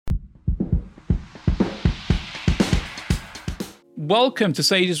Welcome to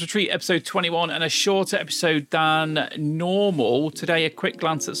Sage's Retreat, episode 21, and a shorter episode than normal. Today, a quick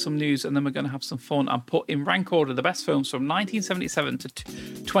glance at some news, and then we're going to have some fun and put in rank order the best films from 1977 to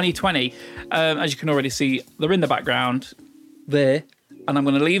 2020. As you can already see, they're in the background there, and I'm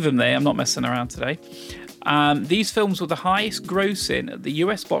going to leave them there. I'm not messing around today. These films were the highest grossing at the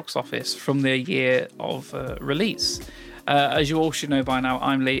US box office from their year of release. As you all should know by now,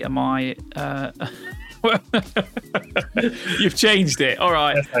 I'm Lee, and my... You've changed it. All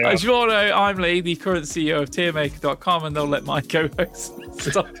right. Yes, as you all know, I'm Lee, the current CEO of Tiermaker.com, and they'll let my co-host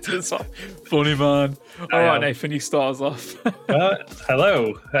start us off. Funny man. All right, Nathan, you start us off.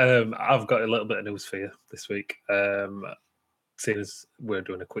 Hello. I've got a little bit of news for you this week. Seeing as we're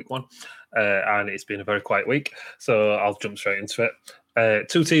doing a quick one, and it's been a very quiet week, so I'll jump straight into it.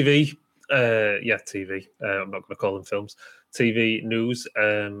 TV. TV. I'm not going to call them films. TV news.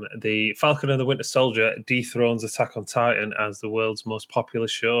 The Falcon and the Winter Soldier dethrones Attack on Titan as the world's most popular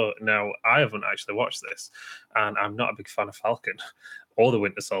show. Now, I haven't actually watched this, and I'm not a big fan of Falcon or the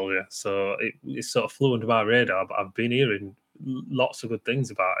Winter Soldier, so it sort of flew under my radar, but I've been hearing lots of good things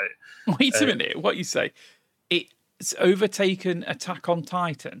about it. Wait a minute. What you say? It's overtaken Attack on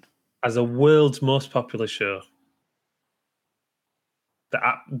Titan? As a world's most popular show.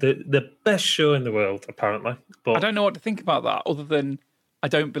 The best show in the world, apparently. But I don't know what to think about that, other than I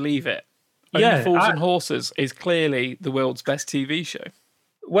don't believe it. Only Fools and Horses is clearly the world's best TV show.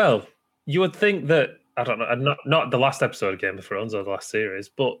 Well, you would think that, I don't know, not the last episode of Game of Thrones or the last series,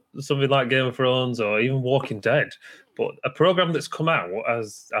 but something like Game of Thrones or even Walking Dead. But a program that's come out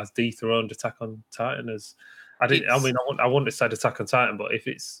as dethroned Attack on Titan as... I wouldn't have said Attack on Titan, but if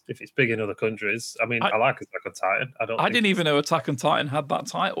it's big in other countries, I like Attack on Titan. I didn't even know Attack on Titan had that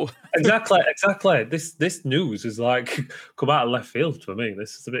title. Exactly. This news is like come out of left field for me.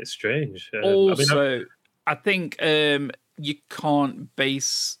 This is a bit strange. I think you can't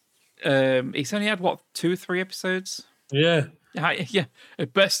base. He's only had 2 or 3 episodes. Yeah. Yeah.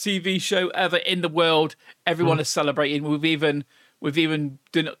 Best TV show ever in the world. Everyone is celebrating. We've even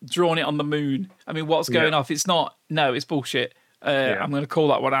drawn it on the moon. I mean, what's going off? It's not. No, it's bullshit. I'm going to call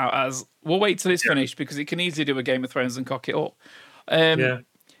that one out as we'll wait till it's finished because it can easily do a Game of Thrones and cock it up. I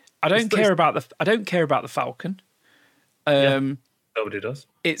don't care about the Falcon. Nobody does.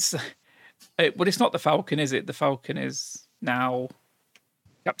 It's not the Falcon, is it? The Falcon is now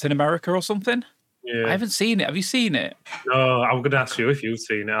Captain America or something. Yeah. I haven't seen it. Have you seen it? No, I'm going to ask you if you've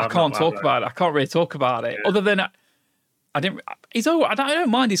seen it. I can't talk about it. I can't really talk about it other than. I don't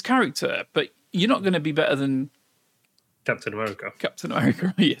mind his character, but you're not going to be better than Captain America.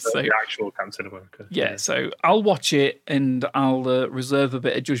 Yes, so the actual Captain America. Yeah, so I'll watch it and I'll reserve a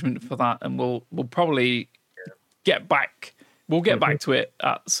bit of judgment for that, and we'll probably get back. We'll get back to it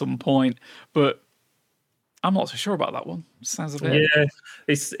at some point, but I'm not so sure about that one. Sounds a bit. Yeah,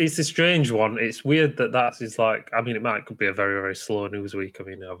 it's a strange one. It's weird that is like. I mean, could be a very, very slow news week. I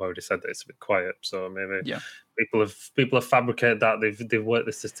mean, I've already said that it's a bit quiet, so maybe people have fabricated that. They've worked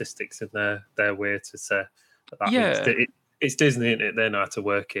the statistics in their way to say that. It's Disney, isn't it? They know how to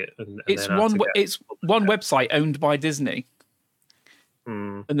work it. And it's one website owned by Disney.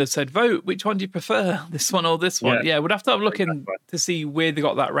 And they've said, vote, which one do you prefer? This one or this one? Yeah, we'd have to have a look in to see where they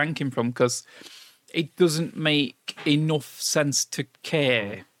got that ranking from, because it doesn't make enough sense to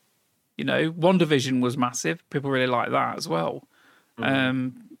care. You know, WandaVision was massive. People really like that as well.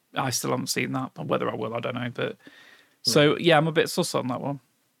 I still haven't seen that. Whether I will, I don't know. But so, I'm a bit sus on that one.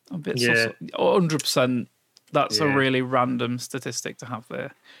 I'm a bit sus. 100%. That's a really random statistic to have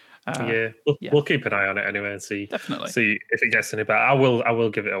there. We'll keep an eye on it anyway and see if it gets any better. I will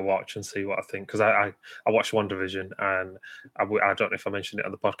give it a watch and see what I think, because I watched WandaVision, and I don't know if I mentioned it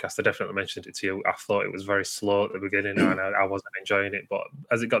on the podcast. I definitely mentioned it to you. I thought it was very slow at the beginning and I wasn't enjoying it, but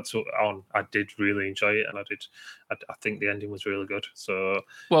as it got on, I did really enjoy it, and I think the ending was really good. So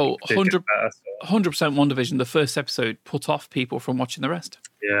 100% WandaVision, the first episode put off people from watching the rest.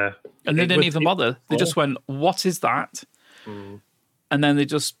 Yeah, and they didn't even bother. They just went, "What is that?" And then they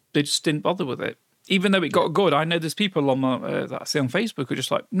just didn't bother with it, even though it got good. I know there's people on that I see on Facebook who are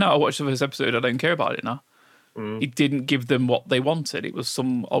just like, no, I watched the first episode, I don't care about it now. It didn't give them what they wanted. It was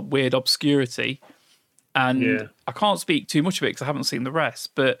some weird obscurity, and I can't speak too much of it because I haven't seen the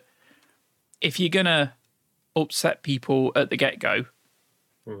rest. But if you're gonna upset people at the get-go,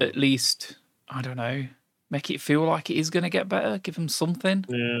 at least, I don't know, make it feel like it is gonna get better. Give them something.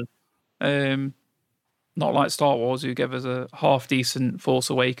 Not like Star Wars, who gave us a half-decent Force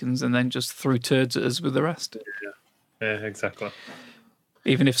Awakens and then just threw turds at us with the rest. Yeah, exactly.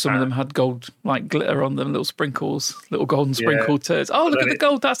 Even if some of them had gold, like glitter on them, little sprinkles, little golden sprinkled turds. Oh, look at the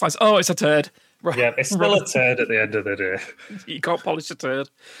gold, that's nice. Oh, it's a turd. Right. Yeah, it's still a turd at the end of the day. You can't polish a turd.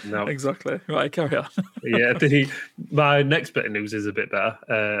 No. Exactly. Right, carry on. Yeah, my next bit of news is a bit better.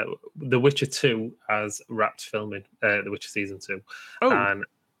 The Witcher 2 has wrapped filming, The Witcher Season 2. Oh. And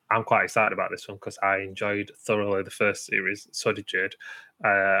I'm quite excited about this one because I enjoyed thoroughly the first series. So did Jade.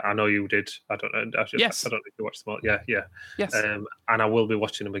 I know you did. I don't know. Yes. I don't know if you watched them all. Yeah. Yes. And I will be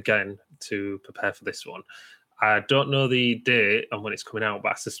watching them again to prepare for this one. I don't know the date and when it's coming out,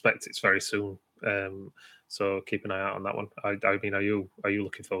 but I suspect it's very soon. So keep an eye out on that one. I mean, are you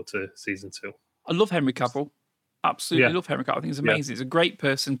looking forward to season 2? I love Henry Cavill. Absolutely love Henry Cavill. I think he's amazing. He's a great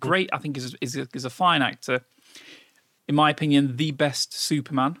person. Great. I think is a fine actor. In my opinion, the best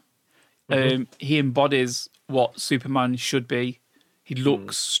Superman. He embodies what Superman should be. He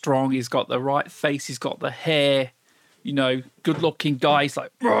looks strong. He's got the right face. He's got the hair. Good-looking guy. He's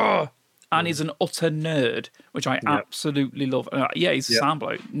like, "Rah!" And he's an utter nerd, which I absolutely love. He's a sound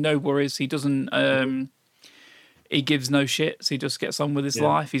bloke. No worries. He doesn't. He gives no shits. He just gets on with his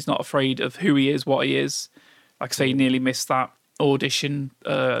life. He's not afraid of who he is, what he is. Like I say, he nearly missed that audition.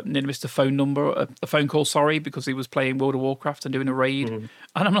 Nearly missed a phone call. Sorry, because he was playing World of Warcraft and doing a raid. And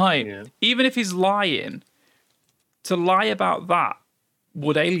I'm like, even if he's lying, to lie about that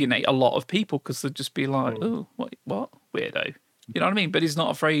would alienate a lot of people because they'd just be like, "Oh, what weirdo." You know what I mean? But he's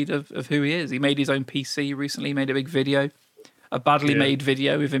not afraid of who he is. He made his own PC recently. He made a big video, a badly made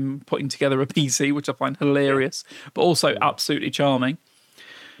video of him putting together a PC, which I find hilarious, but also absolutely charming.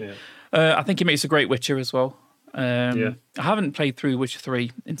 Yeah. I think he makes a great Witcher as well. I haven't played through Witcher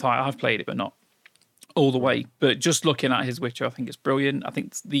 3 entire. I've played it, but not all the way. But just looking at his Witcher, I think it's brilliant. I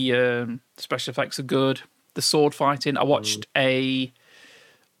think the special effects are good. The sword fighting. I watched a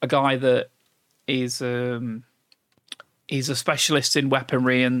guy that is... he's a specialist in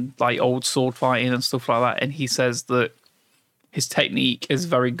weaponry and like old sword fighting and stuff like that. And he says that his technique is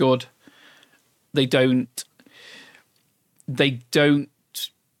very good. They don't,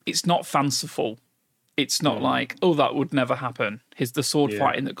 it's not fanciful. It's not like, oh, that would never happen. The sword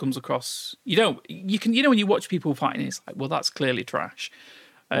fighting that comes across, when you watch people fighting, it's like, well, that's clearly trash.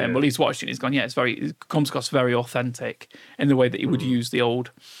 Well, he's watched it and he's gone, it comes across very authentic in the way that he would use the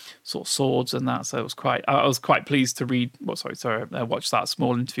old sort of swords and that. So I was quite pleased to watch that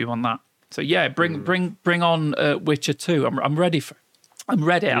small interview on that. So bring on Witcher 2. I'm ready I'm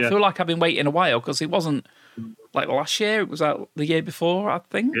ready. I feel like I've been waiting a while because it wasn't like last year. It was out the year before, I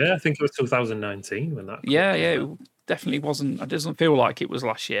think. Yeah, I think it was 2019 when that. Yeah, it definitely wasn't. It doesn't feel like it was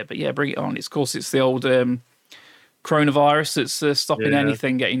last year, but bring it on. It's the old coronavirus that's stopping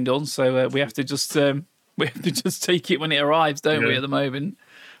anything getting done. So we have to just take it when it arrives, don't we? At the moment.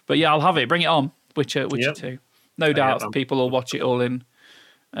 But I'll have it. Bring it on. Witcher 2. No doubt people will watch it all in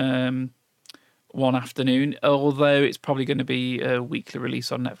one afternoon, although it's probably going to be a weekly release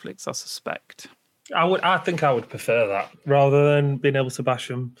on Netflix, I suspect. I think I would prefer that rather than being able to bash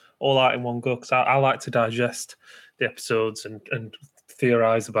them all out in one go, because I like to digest the episodes and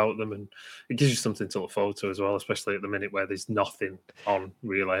theorize about them, and it gives you something to look forward to as well, especially at the minute where there's nothing on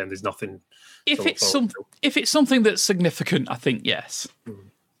Relay and there's nothing. If it's something that's significant, I think yes.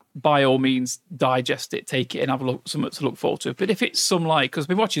 By all means, digest it, take it, and have something to look forward to. But if it's because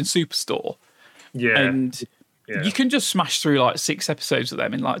we're watching Superstore, and you can just smash through like 6 episodes of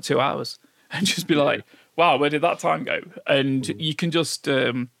them in like 2 hours, and just be like, "Wow, where did that time go?" And you can just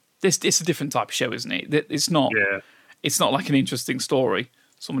it's a different type of show, isn't it? It's not. It's not like an interesting story.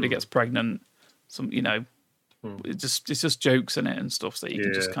 Somebody gets pregnant, it's just jokes in it and stuff, so you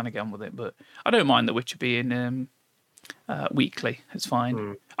can just kind of get on with it. But I don't mind The Witcher being weekly. It's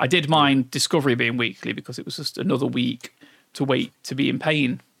fine. I did mind Discovery being weekly because it was just another week to wait to be in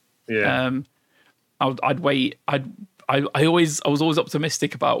pain. I'd wait. I was always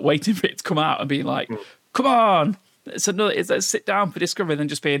optimistic about waiting for it to come out and being like, "Come on, let's sit down for Discovery," and then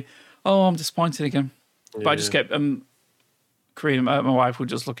just being, "Oh, I'm disappointed again." But I just kept Karina, my wife, would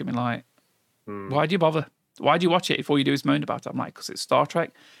just look at me like, "Why do you bother? Why do you watch it if all you do is moan about it?" I'm like, "Because it's Star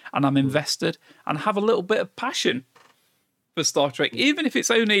Trek, and I'm invested, and have a little bit of passion for Star Trek, even if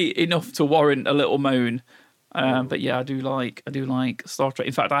it's only enough to warrant a little moan." But I do like Star Trek.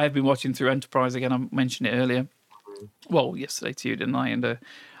 In fact, I have been watching through Enterprise again. I mentioned it earlier. Well, yesterday to you, didn't I? And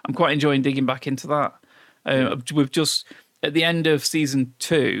I'm quite enjoying digging back into that. We've just at the end of season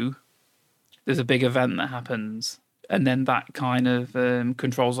 2, there's a big event that happens, and then that kind of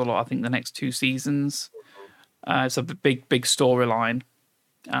controls a lot. I think the next 2 seasons. It's a big storyline.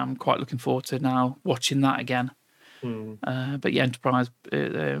 I'm quite looking forward to now watching that again. But Enterprise,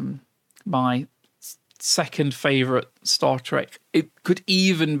 my second favorite Star Trek. It could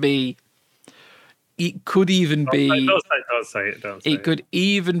even be. Don't say it. It could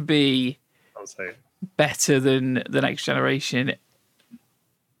even be I'll say it. better than the Next Generation,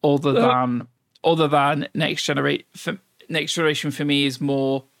 other than Next Generation. Next Generation for me is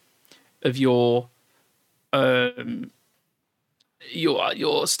more of your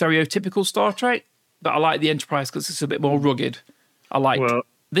stereotypical Star Trek, but I like the Enterprise because it's a bit more rugged.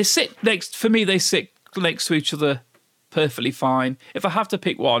 They sit next to each other perfectly fine. If I have to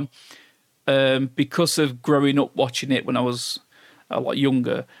pick one, because of growing up watching it when I was a lot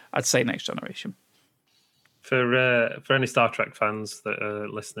younger, I'd say Next Generation. For any Star Trek fans that are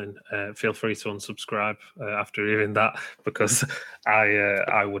listening, feel free to unsubscribe after hearing that, because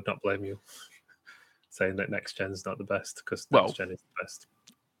I would not blame you saying that Next Gen's not the best, because Next Gen is the best.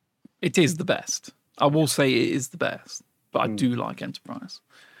 It is the best. I will say it is the best, but I do like Enterprise.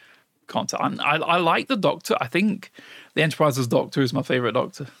 Can't tell. I like the Doctor. I think the Enterprise's Doctor is my favourite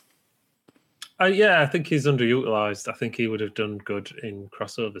Doctor. I think he's underutilized. I think he would have done good in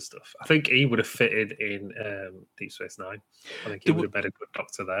crossover stuff. I think he would have fitted in Deep Space Nine. I think he would have been a good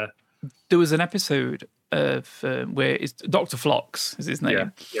Doctor there. There was an episode of where it's Dr. Phlox is his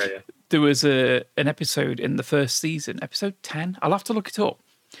name. Yeah. There was an episode in the first season, episode 10. I'll have to look it up.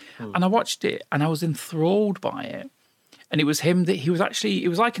 And I watched it and I was enthralled by it. And it was him that it was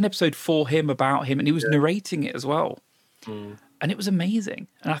like an episode for him, about him, and he was narrating it as well. And it was amazing.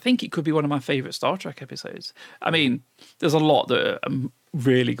 And I think it could be one of my favourite Star Trek episodes. I mean, there's a lot that are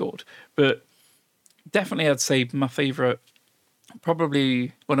really good, but definitely I'd say my favourite,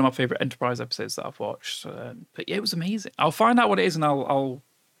 probably one of my favourite Enterprise episodes that I've watched. But yeah, it was amazing. I'll find out what it is and I'll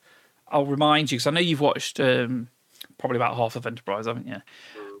remind you, because I know you've watched probably about half of Enterprise, haven't you?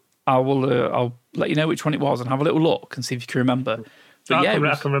 I'll let you know which one it was and have a little look and see if you can remember. But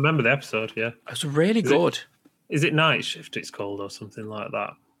I can remember the episode, yeah. It was really good. Is it Night Shift it's called, or something like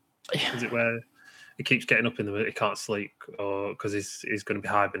that? Yeah. Is it where he keeps getting up in the middle, he can't sleep, or because he's going to be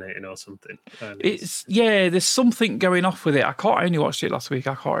hibernating or something? There's something going off with it. I only watched it last week.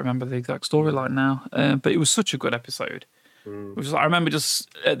 I can't remember the exact storyline now, but it was such a good episode. It was I remember just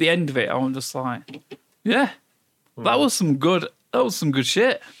at the end of it, I'm just like, that was some good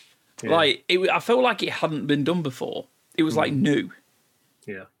shit. Yeah. Like I felt like it hadn't been done before. It was like new.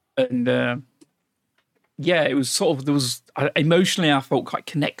 Yeah. And it was sort of, emotionally I felt quite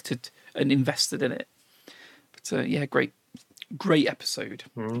connected and invested in it. But great episode.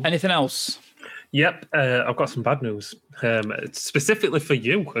 Anything else? Yep, I've got some bad news, specifically for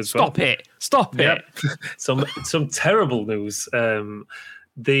you as well. Stop it. Some terrible news. The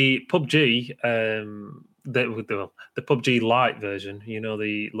PUBG, the PUBG Lite version,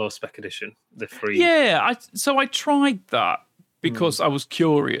 the low spec edition, the free. Yeah, I tried that because I was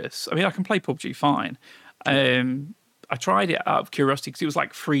curious. I mean, I can play PUBG fine. I tried it out of curiosity because it was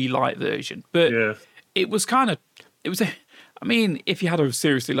like free light version, but it was if you had a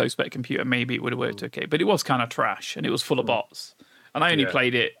seriously low spec computer, maybe it would have worked okay, but it was kind of trash and it was full of bots, and I only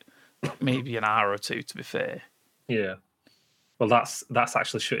played it maybe an hour or two, to be fair. Yeah. Well, that's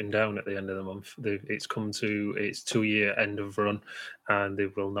actually shutting down at the end of the month. It's come to its 2-year end of run, and they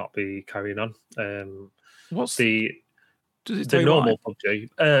will not be carrying on. What's the normal PUBG?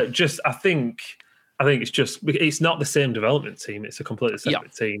 I think it's not the same development team. It's a completely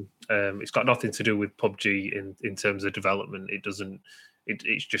separate team. It's got nothing to do with PUBG in terms of development. It doesn't.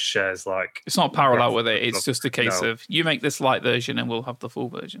 It just shares like. It's not parallel with it. It's just a case of you make this light version and we'll have the full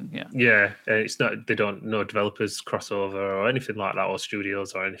version. Yeah. Yeah. It's not. They don't. No developers crossover or anything like that, or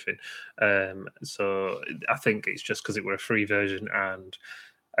studios or anything. So I think it's just because it were a free version, and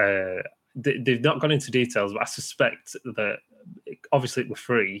they've not gone into details. But I suspect that obviously it were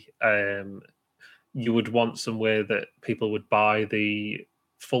free. You would want somewhere that people would buy the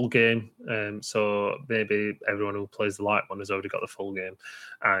full game. So maybe everyone who plays the light one has already got the full game,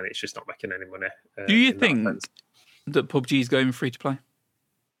 and it's just not making any money. Do you think that PUBG is going free to play?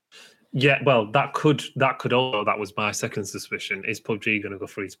 Yeah, well, that could also. That was my second suspicion. Is PUBG going to go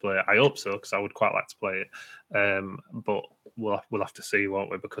free to play? I hope so, because I would quite like to play it. But we'll have to see,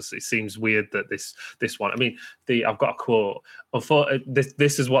 won't we? Because it seems weird that this one. I mean, I've got a quote.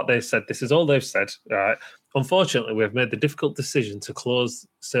 This is what they've said. This is all they've said. Right. Unfortunately, we have made the difficult decision to close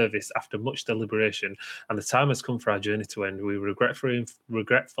service after much deliberation, and the time has come for our journey to end. We regretfully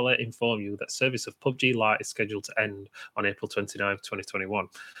inform you that service of PUBG Lite is scheduled to end on April 29th, 2021.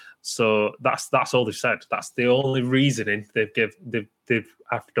 So that's all they've said. That's the only reasoning they've given. They've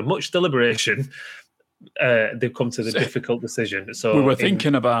after much deliberation, they've come to the difficult decision. So we were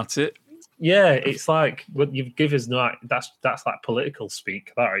thinking about it. Yeah, it's like what you've given us. Not that's like political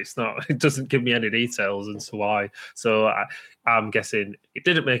speak. That it's not. It doesn't give me any details as to why. So I'm guessing it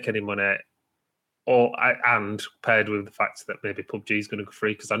didn't make any money, and paired with the fact that maybe PUBG is going to go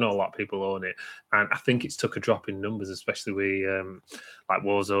free, because I know a lot of people own it, and I think it's took a drop in numbers, especially with like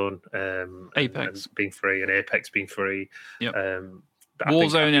Warzone, Apex and being free, and Apex being free. Yep.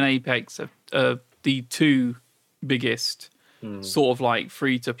 Warzone and Apex are the two biggest sort of like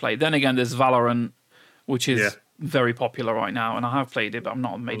free to play. Then again, there's Valorant, which is very popular right now, and I have played it, but I'm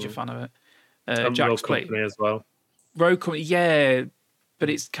not a major fan of it. Jack's played as well. Rogue Company, yeah, but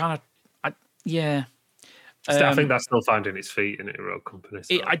it's kind of, yeah. I think that's still finding its feet in it, Rogue Company.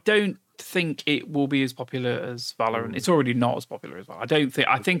 So. I don't think it will be as popular as Valorant. It's already not as popular as Valorant.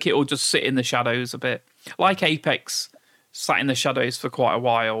 I think it will just sit in the shadows a bit. Like Apex sat in the shadows for quite a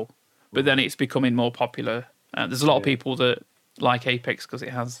while, but then it's becoming more popular. There's a lot of people that like Apex because you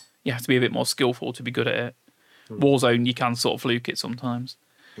have to be a bit more skillful to be good at it. Warzone, you can sort of fluke it sometimes.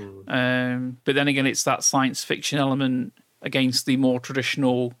 But then again, it's that science fiction element against the more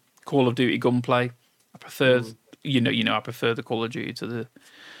traditional Call of Duty gunplay. I prefer, I prefer the Call of Duty to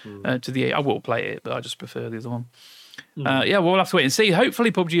the. I will play it, but I just prefer the other one. We'll have to wait and see.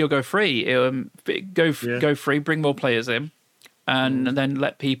 Hopefully, PUBG will go free. Go free, bring more players in, and then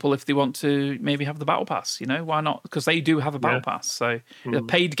let people, if they want to, maybe have the battle pass. Why not? Because they do have a battle pass. So a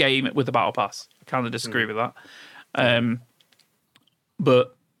paid game with a battle pass. I kind of disagree with that.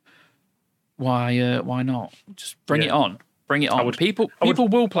 But why not? Just bring it on. Bring it on. People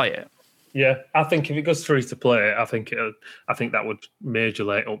will play it. Yeah, I think if it goes free to play, I think that would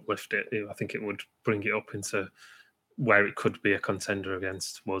majorly uplift it. I think it would bring it up into where it could be a contender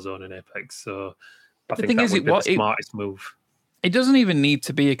against Warzone and Apex. So I think that would be the smartest move. It doesn't even need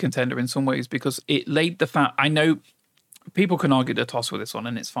to be a contender in some ways, because it laid the fact. I know people can argue the toss with this one,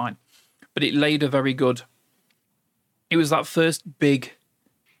 and it's fine, but it laid a very good. It was that first big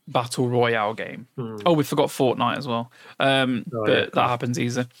battle royale game. Oh, we forgot Fortnite as well, but that happens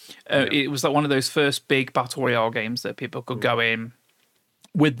easy. It was like one of those first big battle royale games that people could go in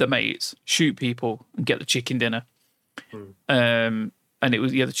with the mates, shoot people, and get the chicken dinner. And it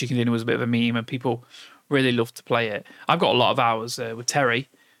was the chicken dinner was a bit of a meme, and people really loved to play it. I've got a lot of hours with Terry,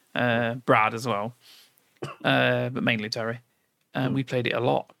 Brad as well, but mainly Terry, and we played it a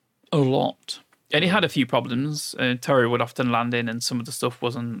lot. And it had a few problems. Terry would often land in, and some of the stuff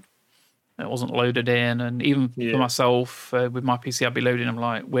wasn't loaded in. And even for myself, with my PC, I'd be loading them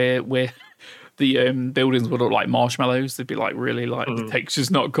like where the buildings would look like marshmallows. They'd be like really like the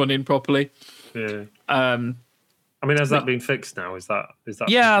texture's not gone in properly. Yeah. I mean, has that been fixed now? Is that?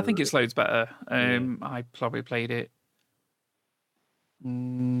 Yeah, I think it's loads better. I probably played it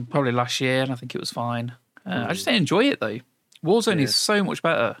probably last year, and I think it was fine. I just didn't enjoy it though. Warzone is so much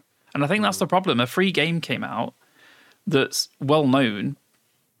better. And I think that's the problem. A free game came out that's well known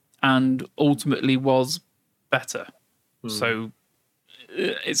and ultimately was better. So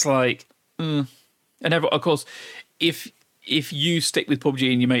it's like, and of course, if you stick with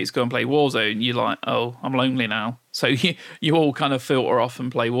PUBG and your mates go and play Warzone, you're like, oh, I'm lonely now. So you all kind of filter off and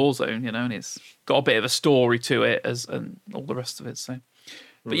play Warzone, and it's got a bit of a story to it and all the rest of it. So.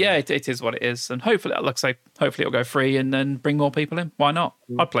 But yeah, it is what it is, and hopefully, like I say, hopefully it'll go free and then bring more people in. Why not?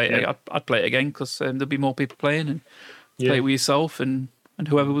 I'd play it. I'd play it again because there'll be more people playing, and play it with yourself and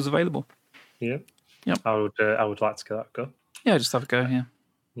whoever was available. Yeah, I would like to get that go. Yeah, just have a go.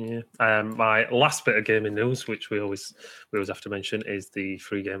 Yeah. My last bit of gaming news, which we always have to mention, is the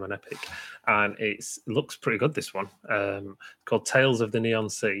free game on Epic, and it looks pretty good. This one, called Tales of the Neon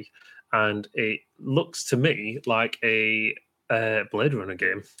Sea, and it looks to me like a Blade Runner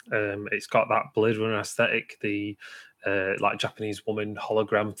game. It's got that Blade Runner aesthetic, the like Japanese woman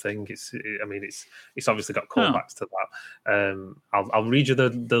hologram thing. It's obviously got callbacks to that. I'll read you the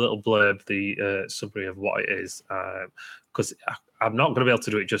little blurb, the summary of what it is, because I'm not going to be able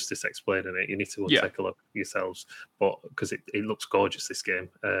to do it justice explaining it. You need to take a look yourselves, but because it looks gorgeous. This game,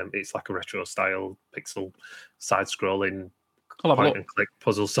 it's like a retro style pixel side scrolling point and click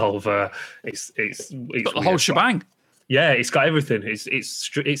puzzle solver. It's got the whole shebang. Yeah, it's got everything. It's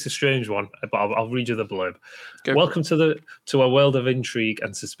a strange one, but I'll read you the blurb. Welcome to a world of intrigue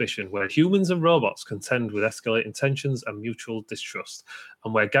and suspicion, where humans and robots contend with escalating tensions and mutual distrust,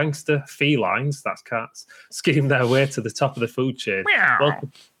 and where gangster felines, that's cats, scheme their way to the top of the food chain.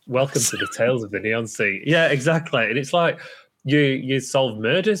 Welcome to the Tales of the Neon Sea. Yeah, exactly. And it's like you solve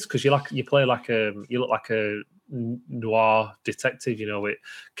murders because you look like a noir detective, with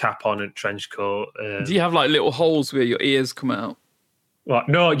cap on and trench coat. Do you have like little holes where your ears come out? Well,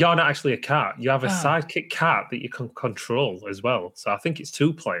 no, you're not actually a cat. You have a sidekick cat that you can control as well. So I think it's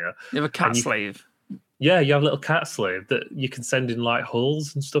 2-player. You have a cat slave. Yeah, you have a little cat slave that you can send in like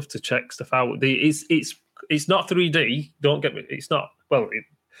holes and stuff to check stuff out. It's not 3D. Don't get me. It's not. Well,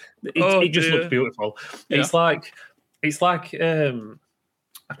 It just looks beautiful. Yeah. It's like I'm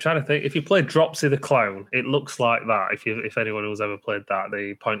trying to think. If you play Dropsy the Clown, it looks like that. If anyone who's ever played that,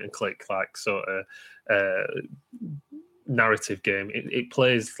 the point and click like sort of narrative game, it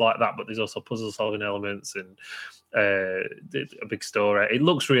plays like that. But there's also puzzle solving elements and a big story. It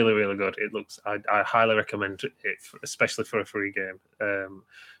looks really, really good. I highly recommend it, especially for a free game.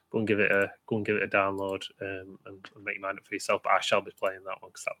 Go and give it a download and make your mind up for yourself. But I shall be playing that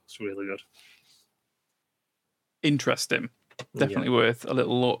one because that looks really good. Interesting. Definitely worth a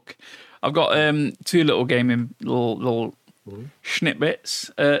little look. I've got two little gaming little snippets.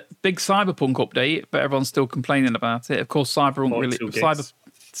 Big Cyberpunk update, but everyone's still complaining about it. Of course,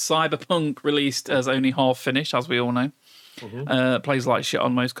 Cyberpunk released as only half finished, as we all know. Plays like shit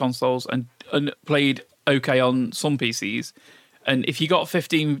on most consoles and played okay on some PCs. And if you got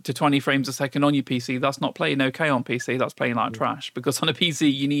 15 to 20 frames a second on your PC, that's not playing okay on PC. That's playing like trash. Because on a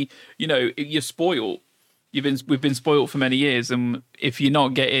PC, you need, you're spoiled. We've been spoiled for many years, and if you're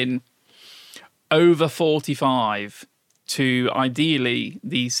not getting over 45 to ideally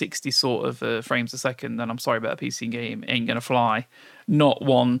the 60 sort of frames a second, then I'm sorry, but a PC game ain't gonna fly. Not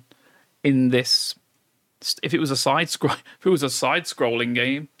one in this. If it was a side-scrolling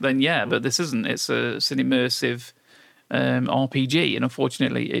game, then yeah, but this isn't. It's an immersive RPG, and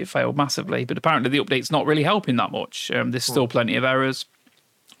unfortunately, it failed massively. But apparently, the update's not really helping that much. There's still plenty of errors.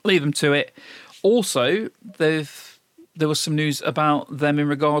 Leave them to it. Also, there was some news about them in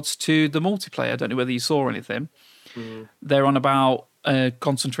regards to the multiplayer. I don't know whether you saw anything. They're on about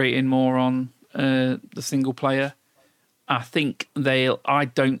concentrating more on the single player. I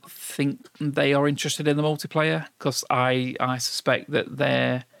don't think they are interested in the multiplayer because I suspect that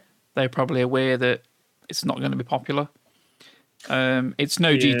they're probably aware that it's not going to be popular. It's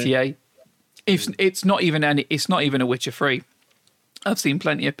no GTA. It's not even a Witcher 3. I've seen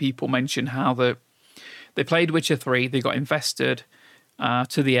plenty of people mention how they played Witcher 3, they got invested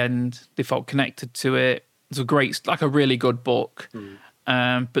to the end, they felt connected to it. It's a really good book.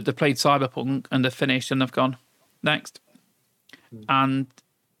 But they played Cyberpunk and they're finished and they've gone, next. And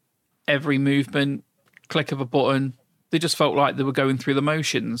every movement, click of a button, they just felt like they were going through the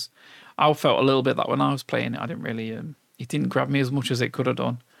motions. I felt a little bit that when I was playing it, I didn't really, it didn't grab me as much as it could have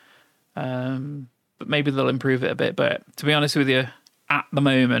done. But maybe they'll improve it a bit. But to be honest with you, at the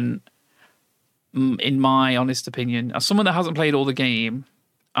moment, in my honest opinion, as someone that hasn't played all the game,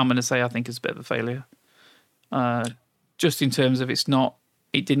 I'm going to say I think it's a bit of a failure. Just in terms of it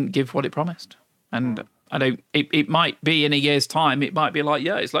didn't give what it promised. And it might be in a year's time, it might be like,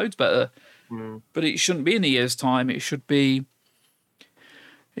 yeah, it's loads better. But it shouldn't be in a year's time. It should be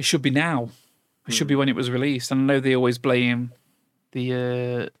now. It should be when it was released. And I know they always blame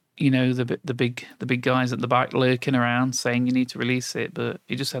the big guys at the back lurking around saying you need to release it, but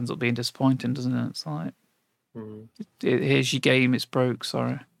it just ends up being disappointing, doesn't it? It's like, here's your game, it's broke,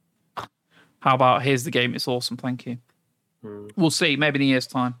 sorry. How about here's the game, it's awesome, thank you. We'll see, maybe in a year's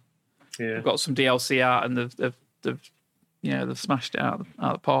time. Yeah. We've got some DLC out and they've smashed it out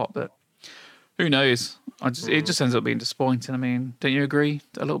of the park, but who knows? It just ends up being disappointing. I mean, don't you agree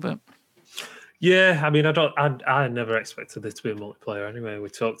a little bit? Yeah, I mean, I never expected this to be a multiplayer anyway. We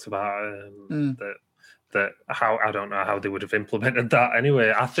talked about that how I don't know how they would have implemented that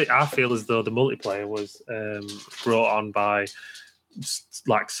anyway. I feel as though the multiplayer was brought on by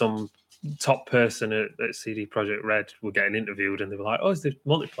like some top person at CD Projekt Red were getting interviewed and they were like, "Oh, is this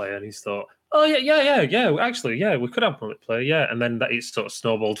multiplayer?" And he's thought, "Oh yeah. Actually, yeah, we could have multiplayer, yeah." And then that it sort of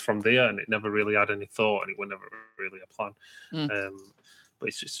snowballed from there, and it never really had any thought, and it was never really a plan. But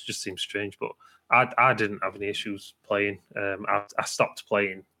it just seems strange. But I didn't have any issues playing. I stopped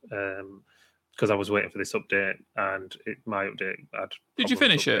playing because I was waiting for this update, and my update. Did you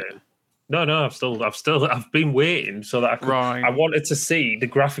finish it? No, I've been waiting so that I wanted to see the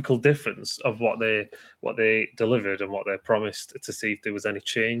graphical difference of what they delivered and what they promised to see if there was any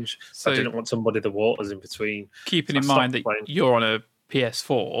change. So I didn't want somebody the waters in between. Keeping in mind that you're on a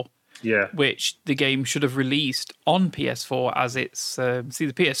PS4. Yeah, which the game should have released on PS4 as it's the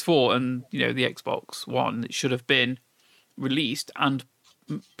PS4 and the Xbox One. It should have been released and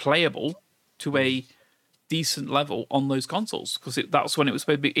playable to a decent level on those consoles because that's when it was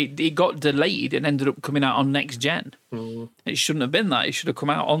supposed to be. It got delayed and ended up coming out on next gen. It shouldn't have been that. It should have come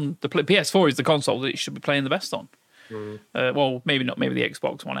out on the PS4 is the console that it should be playing the best on. Well, maybe not. Maybe the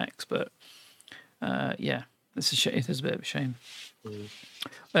Xbox One X, but yeah, it's a shame. It is a bit of a shame.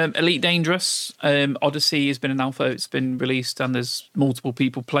 Elite Dangerous Odyssey has been an alpha. It's been released and there's multiple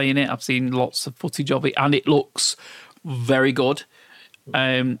people playing it. I've seen lots of footage of it and it looks very good.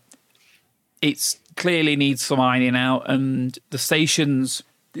 It's clearly needs some ironing out and the stations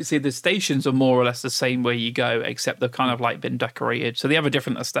see, the stations are more or less the same where you go, except they've kind of like been decorated, so they have a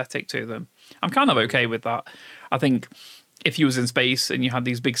different aesthetic to them. I'm kind of okay with that. I think if you was in space and you had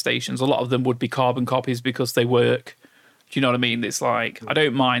these big stations, a lot of them would be carbon copies because they work. Do you know what I mean? It's like, I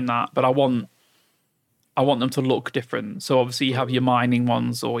don't mind that, but I want them to look different. So obviously you have your mining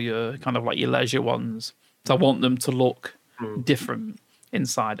ones or your kind of like your leisure ones. So I want them to look different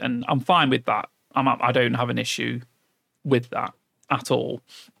inside, and I'm fine with that. I don't have an issue with that at all.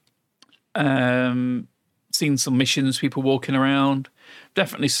 Seen some missions, people walking around,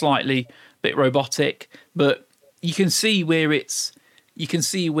 definitely slightly bit robotic, but you can see where it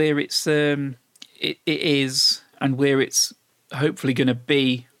is and where it's hopefully going to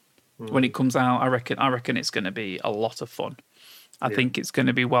be when it comes out. I reckon it's going to be a lot of fun. I think it's going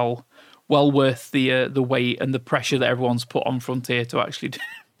to be well worth the wait and the pressure that everyone's put on Frontier to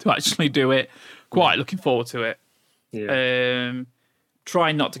actually do it. Quite looking forward to it. Yeah.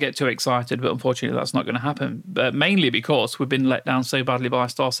 Trying not to get too excited, but unfortunately that's not going to happen. But mainly because we've been let down so badly by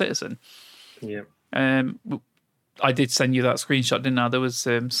Star Citizen. Yeah. I did send you that screenshot, didn't I? There was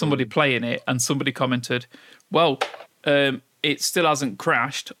somebody playing it, and somebody commented, "Well, it still hasn't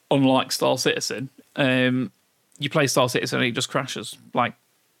crashed, unlike Star Citizen. You play Star Citizen and it just crashes. Like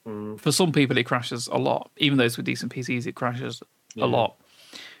for some people, it crashes a lot. Even those with decent PCs, it crashes a lot."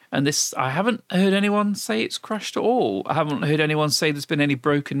 And this, I haven't heard anyone say it's crashed at all. I haven't heard anyone say there's been any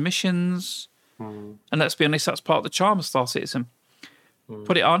broken missions. And let's be honest, that's part of the charm of Star Citizen.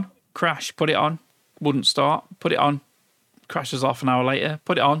 Put it on, crash, put it on, wouldn't start, put it on, crashes half an hour later,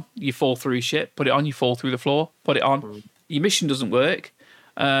 put it on, you fall through shit, put it on, you fall through the floor, put it on. Your mission doesn't work.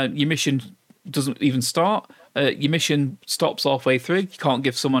 Your mission doesn't even start. Your mission stops halfway through. You can't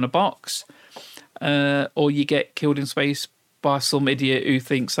give someone a box. Or you get killed in space by some idiot who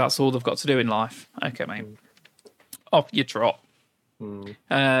thinks that's all they've got to do in life. Okay, mate. Off you trot.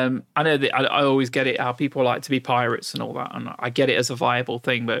 I know that I always get it, how people like to be pirates and all that, and I get it as a viable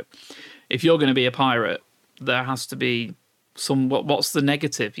thing, but if you're going to be a pirate, there has to be some, what's the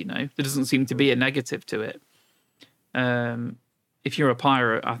negative, you know? There doesn't seem to be a negative to it. If you're a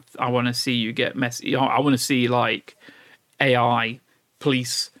pirate, I want to see you get messy. I want to see like AI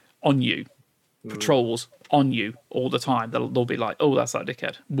police on you, patrols on you all the time. They'll be like, "Oh, that's that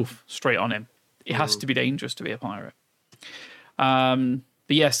dickhead." Woof, straight on him. It has to be dangerous to be a pirate.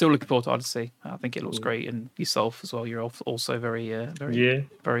 But yeah, still looking forward to Odyssey. I think it looks great, and yourself as well. You're also very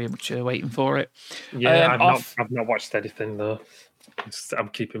much waiting for it. Yeah, I've not watched anything though. I'm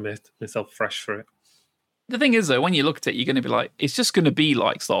keeping myself fresh for it. The thing is, though, when you look at it, you're going to be like, it's just going to be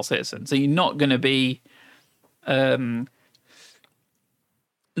like Star Citizen. So you're not going to be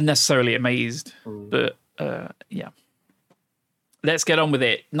necessarily amazed. But yeah. Let's get on with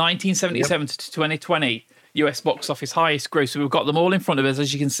it. 1977 to 2020, US box office highest gross. We've got them all in front of us,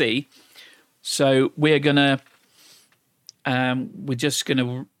 as you can see. So we're just going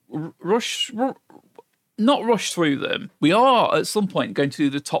to not rush through them. We are, at some point, going to do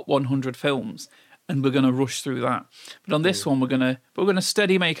the top 100 films, and we're going to rush through that. But on this one, we're going to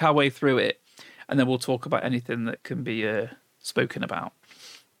steady make our way through it, and then we'll talk about anything that can be spoken about.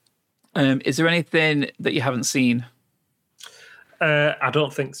 Is there anything that you haven't seen? I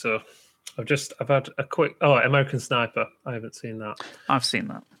don't think so. I've had a quick... Oh, American Sniper. I haven't seen that. I've seen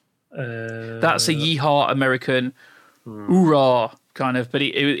that. That's a yeehaw American hoorah kind of, but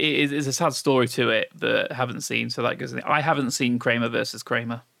it is a sad story to it that I haven't seen, so that goes in. I haven't seen Kramer versus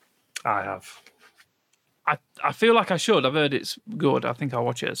Kramer. I have. I feel like I should. I've heard it's good. I think I'll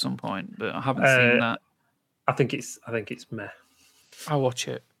watch it at some point, but I haven't seen that. I think it's meh. I'll watch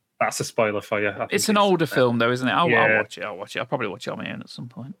it. That's a spoiler for you. It's an older film, though, isn't it? I'll watch it. I'll probably watch it on my own at some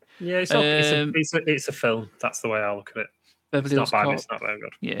point. Yeah, it's a film. That's the way I look at it. It's not bad. It's not very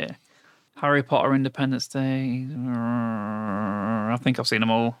good. Yeah. Harry Potter, Independence Day. I think I've seen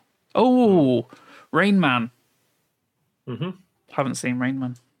them all. Oh, Rain Man. Haven't seen Rain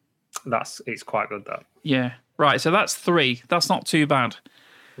Man. It's quite good, that. Yeah. Right, so that's 3. That's not too bad.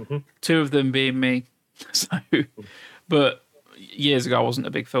 2 of them being me. So, but years ago, I wasn't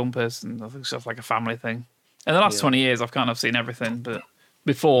a big film person. I think it's just like a family thing. In the last 20 years, I've kind of seen everything. But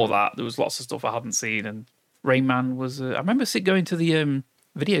before that, there was lots of stuff I hadn't seen. And Rain Man was... I remember going to the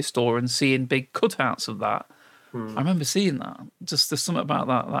video store and seeing big cutouts of that. I remember seeing that. Just there's something about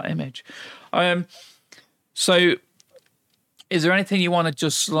that image. So, is there anything you want to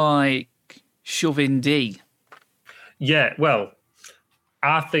just like shove in D? Yeah, well,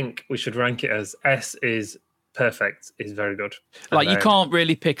 I think we should rank it as S is perfect, is very good. Like you can't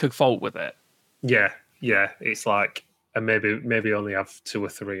really pick a fault with it. Yeah. It's like, and maybe only have 2 or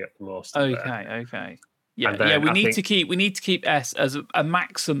 3 at the most. Okay. Yeah, yeah. We need to keep S as a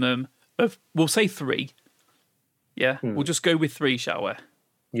maximum of, we'll say 3. Yeah, we'll just go with 3, shall we?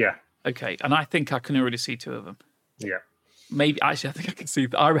 Yeah. Okay, and I think I can already see 2 of them. Yeah. Maybe actually, I think I can see.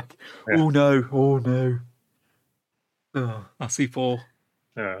 I reckon. Yeah. Oh no! Oh, I see 4.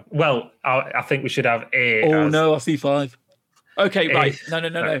 Well, I think we should have A. Oh no, I see 5. Okay, A. Right.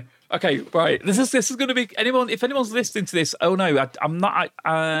 No. Okay, right. This is going to be if anyone's listening to this. Oh no, I'm not.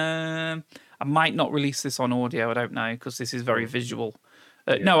 I might not release this on audio. I don't know because this is very visual.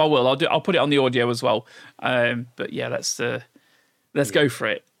 No, I will. I'll put it on the audio as well. But yeah, let's go for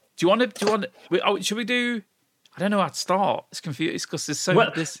it. Do you want to? Should we do? I don't know how to start. It's confused because there's so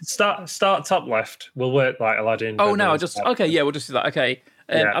much. Start top left. We'll work like Aladdin. Oh no, we'll just do that. Okay,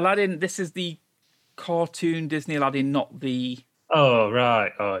 Aladdin. This is the cartoon Disney Aladdin, not the. Oh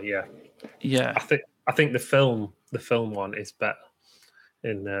right. Oh yeah. Yeah. I think the film one is better,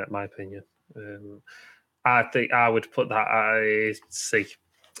 in my opinion. I think I would put that at C.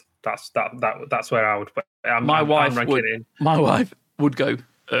 That's where I would put it. My wife would go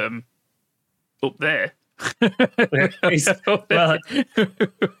up there.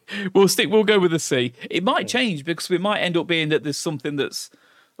 We'll go with a C. It might change because we might end up being that there's something that's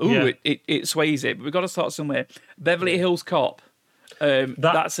it sways it, but we've got to start somewhere. Beverly Hills Cop.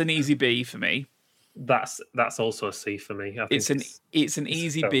 That's an easy B for me. That's also a C for me. It's an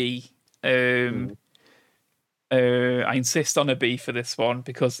easy B. I insist on a B for this one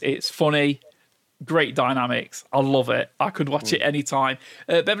because it's funny, great dynamics. I love it. I could watch it anytime.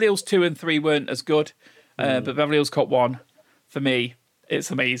 Beverly Hills 2 and 3 weren't as good, but Beverly Hills Cop 1, for me, it's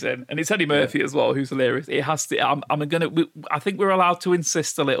amazing. And it's Eddie Murphy as well, who's hilarious. It has to. I think we're allowed to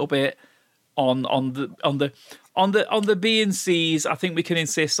insist a little bit on the B and C's. I think we can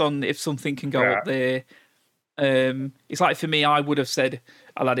insist on if something can go up there. It's like for me, I would have said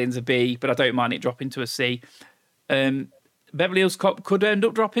Aladdin's a B, but I don't mind it dropping to a C. Beverly Hills Cop could end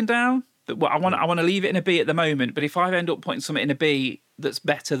up dropping down. I want to leave it in a B at the moment, but if I end up putting something in a B that's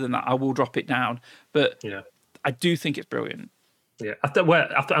better than that, I will drop it down. But I do think it's brilliant. Yeah,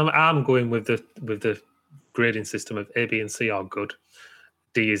 I'm going with the grading system of A, B, and C are good.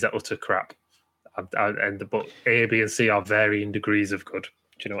 D is utter crap, but A, B, and C are varying degrees of good. Do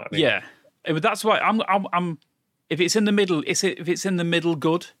you know what I mean? Yeah, that's why I'm. If it's in the middle, if it's in the middle,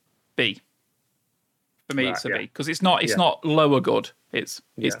 good B. For me, it's a B because it's not lower good. It's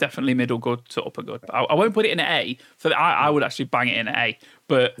definitely middle good to upper good. I won't put it in an A. I would actually bang it in an A.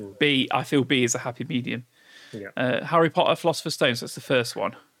 But B, I feel B is a happy medium. Yeah. Harry Potter, Philosopher's Stone. So that's the first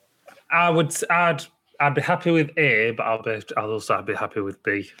one. I'd be happy with A, but I'd be happy with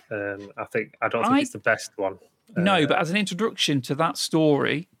B. I don't think it's the best one. No, but as an introduction to that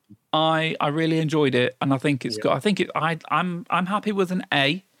story, I really enjoyed it, and I think it's good. I think I'm happy with an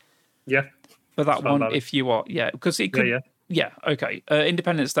A. Yeah. For that one, if you are, because it could. Yeah. Okay.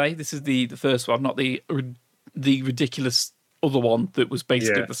 Independence Day. This is the first one, not the ridiculous other one that was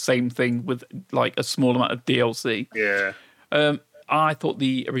basically the same thing with like a small amount of DLC. Yeah. I thought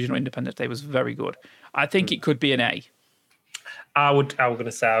the original Independence Day was very good. I think it could be an A. I was going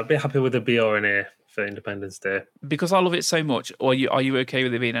to say I'd be happy with a B or an A for Independence Day because I love it so much. Or are you okay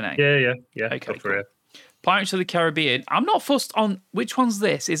with it being an A? Yeah. Okay. Cool. Pirates of the Caribbean. I'm not fussed on which one's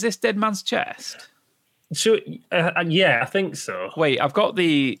this. Is this Dead Man's Chest? Sure. I think so. Wait, I've got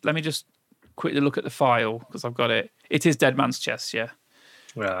the. Let me just quickly look at the file because I've got it. It is Dead Man's Chest. Yeah.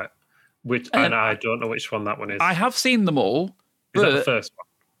 Right. And I don't know which one that one is. I have seen them all. Is that the first one?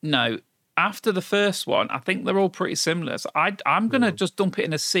 No. After the first one, I think they're all pretty similar. So I'm going to just dump it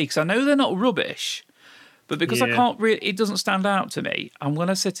in a C because I know they're not rubbish, but because I can't really, it doesn't stand out to me. I'm going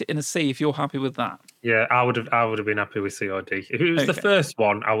to set it in a C if you're happy with that. Yeah, I would have been happy with C or D. If it was the first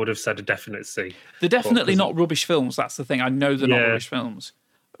one, I would have said a definite C. They're definitely not rubbish films. That's the thing. I know they're not rubbish films.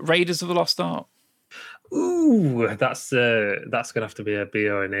 Raiders of the Lost Ark. Ooh, that's going to have to be a B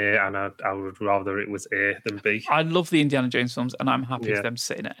or an A, and I would rather it was A than B. I love the Indiana Jones films, and I'm happy with them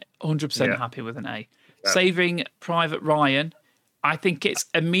sitting at 100% happy with an A. Yeah. Saving Private Ryan, I think it's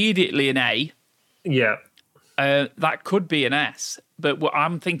immediately an A. Yeah. That could be an S, but what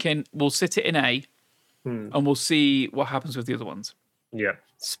I'm thinking we'll sit it in A, and we'll see what happens with the other ones. Yeah.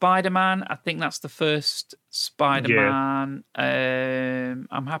 Spider-Man, I think that's the first Spider-Man. Yeah.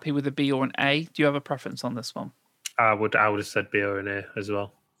 I'm happy with a B or an A. Do you have a preference on this one? I would have said B or an A as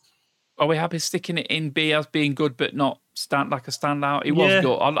well. Are we happy sticking it in B as being good but not like a standout? It was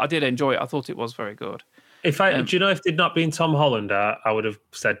good. I did enjoy it. I thought it was very good. Do you know if it had not been Tom Holland, I would have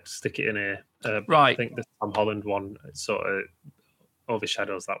said stick it in A. Right. I think the Tom Holland one sort of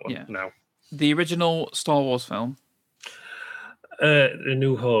overshadows that one now. The original Star Wars film. A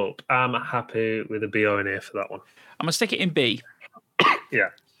New Hope. I'm happy with a B or an A for that one. I'm gonna stick it in B. Yeah.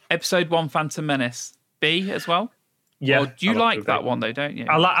 Episode 1, Phantom Menace. B as well. Yeah. Or do you like that one though? Don't you?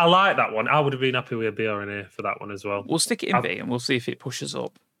 I like that one. I would have been happy with a B or an A for that one as well. We'll stick it in B and we'll see if it pushes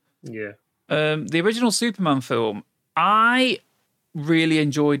up. Yeah. The original Superman film, I really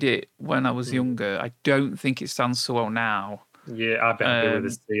enjoyed it when I was younger. I don't think it stands so well now. Yeah, I'd be happy with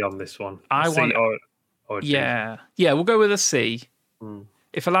a C on this one. Or a D. Yeah, we'll go with a C.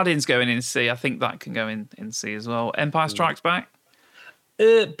 If Aladdin's going in C, I think that can go in C as well. Empire Strikes Back?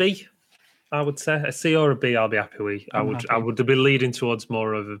 B, I would say. A C or a B, I'll be happy with. I would be leading towards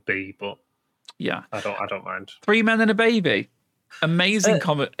more of a B, but yeah, I don't mind. Three Men and a Baby. Amazing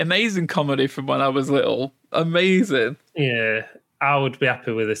comedy from when I was little. Amazing. Yeah, I would be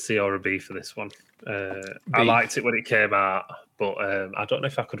happy with a C or a B for this one. I liked it when it came out, but I don't know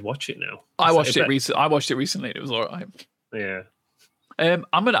if I could watch it now. I watched it recently and it was all right. Yeah. I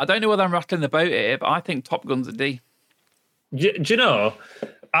don't know whether I'm rattling the boat here, but I think Top Gun's a D. Do you know?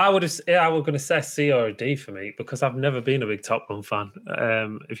 I was going to say C or a D for me because I've never been a big Top Gun fan.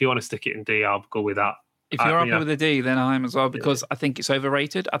 If you want to stick it in D, I'll go with that. If you're happy with a D, then I am as well because I think it's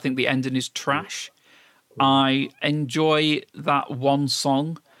overrated. I think the ending is trash. I enjoy that one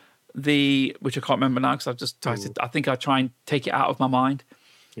song, which I can't remember now because I've just tried to. I think I try and take it out of my mind.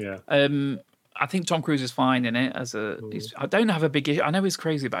 Yeah. I think Tom Cruise is fine in it I don't have a big issue. I know he's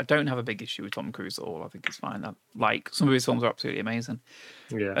crazy, but I don't have a big issue with Tom Cruise at all. I think he's fine. Some of his films are absolutely amazing.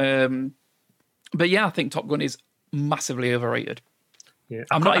 Yeah. But yeah, I think Top Gun is massively overrated. Yeah.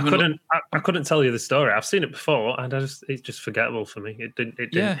 I couldn't tell you the story. I've seen it before, and it's just forgettable for me. It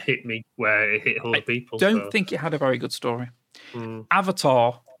didn't hit me where it hit other people. Don't think it had a very good story.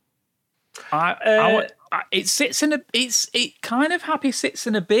 Avatar. It kind of happy sits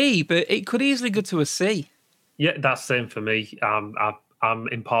in a B, but it could easily go to a C. Yeah, that's the same for me. I'm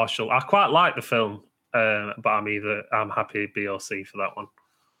impartial. I quite like the film, but I'm happy B or C for that one.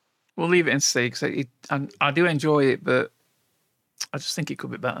 We'll leave it in C because I do enjoy it, but I just think it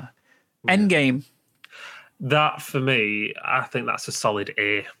could be better. Yeah. Endgame. That for me, I think that's a solid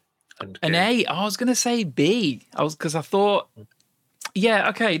A. An A. I was going to say B. Because I thought. Yeah.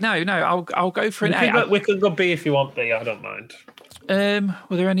 Okay. No. I'll go for an A. We can go B if you want B. I don't mind.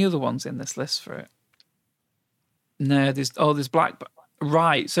 Were there any other ones in this list for it? No. There's Black.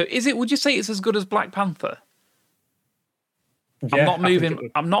 Right. So would you say it's as good as Black Panther? Yeah,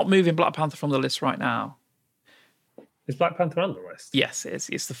 I'm not moving Black Panther from the list right now. Is Black Panther on the list? Yes, it is.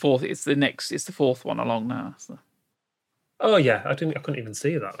 It's the fourth. It's the fourth one along now. So. Oh yeah, I couldn't even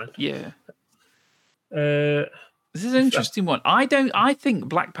see that then. Yeah. This is an interesting one. I think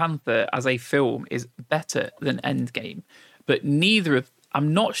Black Panther as a film is better than Endgame, but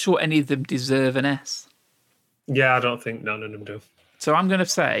I'm not sure any of them deserve an S. Yeah, I don't think none of them do. So I'm going to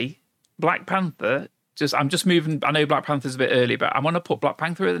say Black Panther. I'm just moving. I know Black Panther's a bit early, but I want to put Black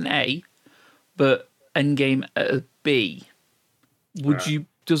Panther at an A, but Endgame at a B. Would you?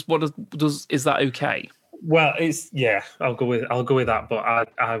 Is that okay? Well, I'll go with that. But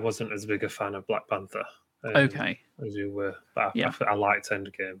I wasn't as big a fan of Black Panther. Okay. As you were, but I liked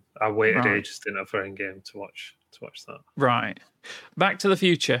Endgame. I waited ages for Endgame to watch that. Right. Back to the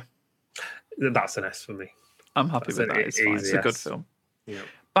Future. That's an S for me. I'm happy with that. It's a good film. Yeah.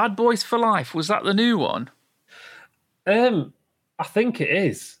 Bad Boys for Life. Was that the new one? I think it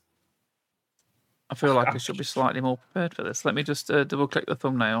is. I feel like I should be slightly more prepared for this. Let me just double click the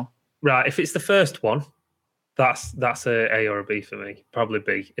thumbnail. Right. If it's the first one, that's a A or a B for me. Probably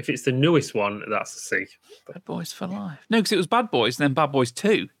B. If it's the newest one, that's a C. Bad Boys for Life. No, because it was Bad Boys and then Bad Boys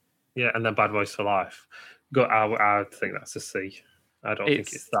 2. Yeah, and then Bad Boys for Life. I think that's a C. I don't think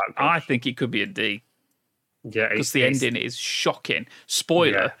it's that good. I think it could be a D. Yeah, because the ending is shocking.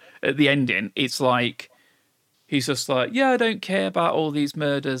 Spoiler, at the ending, it's like, he's just like, I don't care about all these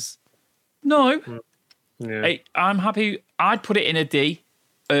murders. No. Yeah. I'm happy. I'd put it in a D,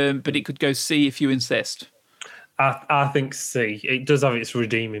 but it could go C if you insist. I think C. It does have its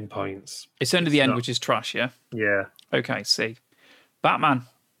redeeming points. It's only the end, which is trash, yeah? Yeah. Okay, C. Batman.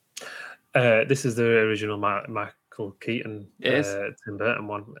 This is the original Michael Keaton, Tim Burton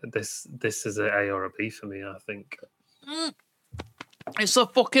one. This is an A or a B for me, I think. It's a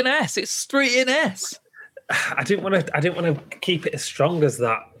fucking S. It's straight in S. I didn't want to keep it as strong as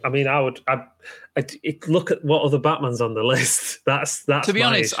that. I mean, I'd look at what other Batman's on the list. That's to be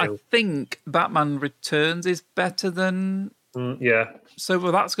honest, issue. I think Batman Returns is better than. Yeah. So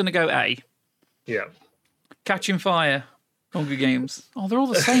that's going to go A. Yeah. Catching Fire, Hunger Games. Oh, they're all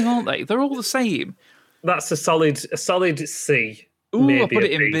the same, aren't they? They're all the same. That's a solid C. Ooh, I maybe put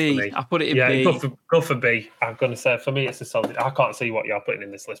a it in B for B. me. I put it in Yeah, B. go for B. I'm going to say for me it's a solid. I can't see what you're putting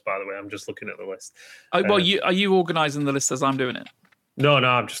in this list, by the way. I'm just looking at the list. Well, are you organising the list as I'm doing it? No,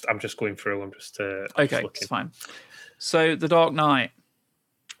 I'm just going through. I'm just okay. It's fine. So The Dark Knight.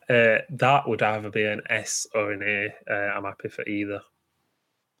 That would either be an S or an A. I'm happy for either.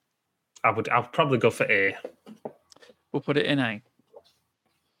 I'll probably go for A. We'll put it in A.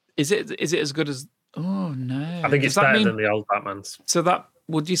 Is it as good as? Oh no! I think it's better than the old Batman's. So that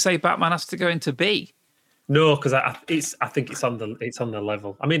would you say Batman has to go into B? No, because I think it's on the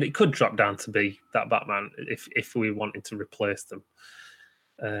level. I mean, it could drop down to B, that Batman, if we wanted to replace them.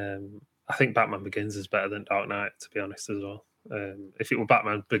 I think Batman Begins is better than Dark Knight, to be honest, as well. If it were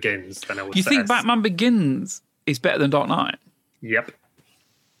Batman Begins, then I would. You think Batman Begins is better than Dark Knight? Yep.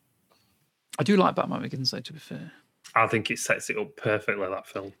 I do like Batman Begins, though, to be fair. I think it sets it up perfectly, that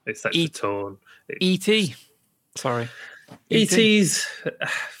film. It sets the tone. E.T. Sorry. E.T.'s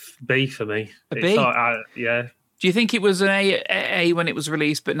B for me. A B? Yeah. Do you think it was an A when it was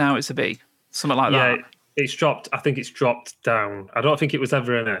released, but now it's a B? Something like that? Yeah, it's dropped. I think it's dropped down. I don't think it was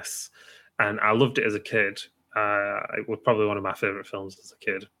ever an S. And I loved it as a kid. It was probably one of my favourite films as a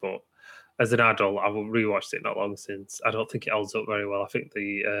kid. But as an adult, I've rewatched it not long since. I don't think it holds up very well. I think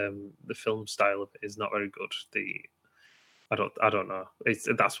the film style of it is not very good. I don't know.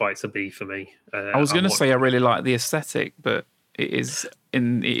 That's why it's a B for me. I was going to say I really like the aesthetic, but it is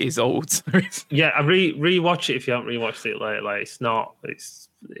old. Yeah, I rewatch it if you haven't rewatched it lately. It's not. It's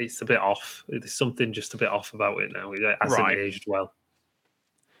a bit off. There's something just a bit off about it now. It hasn't aged well.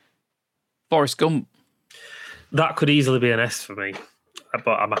 Forrest Gump. That could easily be an S for me,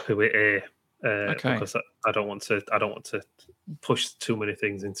 but I'm happy with A. Okay. Because I don't want to push too many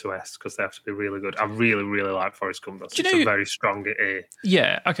things into S because they have to be really good. I really, really like Forrest Gump. It's a very strong A.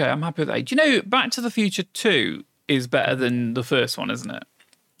 Yeah, okay, I'm happy with that. Do you know Back to the Future 2 is better than the first one, isn't it?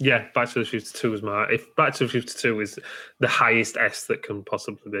 Yeah, Back to the Future 2 is if Back to the Future 2 is the highest S that can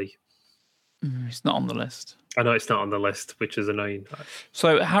possibly be. It's not on the list. I know it's not on the list, which is annoying.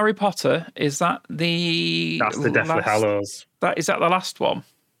 So Harry Potter, is that the... That's the Deathly Hallows. Is that the last one?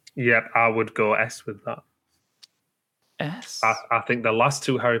 Yep, I would go S with that. S? I think the last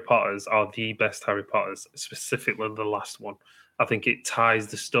two Harry Potters are the best Harry Potters, specifically the last one. I think it ties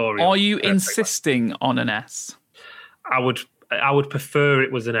the story. Are you insisting on an S? I would prefer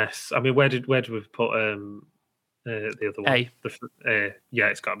it was an S. I mean, where did we put the other one? A. Yeah,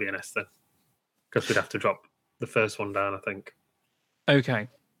 it's got to be an S then, because we'd have to drop the first one down, I think. Okay,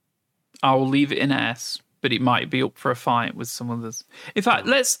 I will leave it in S, but it might be up for a fight with some others. In fact,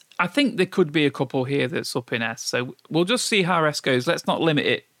 I think there could be a couple here that's up in S, so we'll just see how S goes. Let's not limit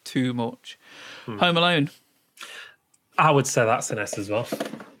it too much. Home Alone. I would say that's an S as well.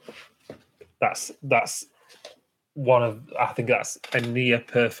 That's one of. I think that's a near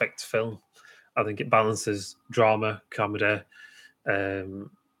perfect film. I think it balances drama, comedy,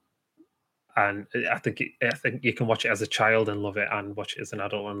 and I think you can watch it as a child and love it, and watch it as an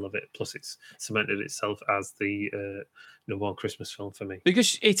adult and love it. Plus, it's cemented itself as the number one Christmas film for me.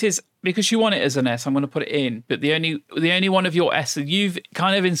 Because you want it as an S, I'm going to put it in. But the only one of your S, you've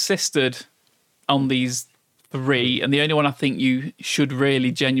kind of insisted on these three, and the only one I think you should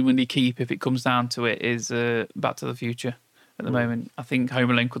really genuinely keep if it comes down to it is Back to the Future. At the moment, I think Home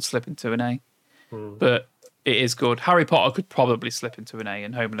Alone could slip into an A, but it is good. Harry Potter could probably slip into an A,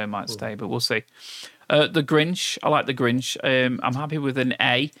 and Home Alone might stay, but we'll see. The Grinch, I like The Grinch. I'm happy with an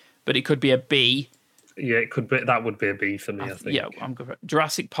A, but it could be a B. Yeah, it could be. That would be a B for me. I think. Yeah, I'm good for it.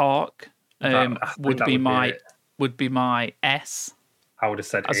 Jurassic Park would be my S. I would have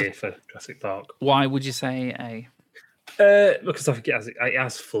said A for Jurassic Park. Why would you say A? Because I think it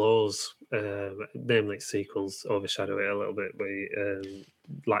has flaws. Namely, sequels overshadow it a little bit.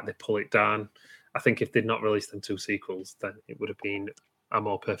 Like they pull it down. I think if they'd not released them two sequels, then it would have been a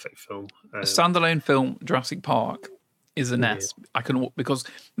more perfect film. A standalone film, Jurassic Park, is an S.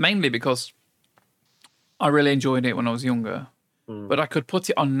 Mainly because I really enjoyed it when I was younger, but I could put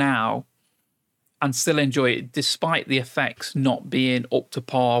it on now and still enjoy it, despite the effects not being up to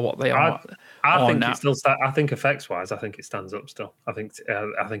par what they are. I think it still. I think effects-wise, I think it stands up still. I think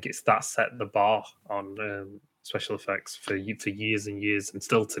it's that set the bar on special effects for years and years, and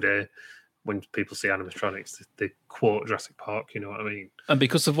still today. When people see animatronics, they quote Jurassic Park. You know what I mean? And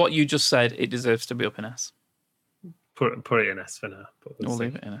because of what you just said, it deserves to be up in S. Put it in S for now. We'll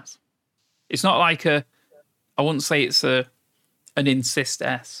leave it in S. It's not like I wouldn't say it's an insist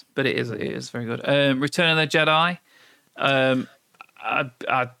S, but it is very good. Return of the Jedi.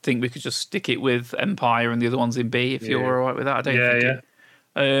 I think we could just stick it with Empire and the other ones in B if you're all right with that. I don't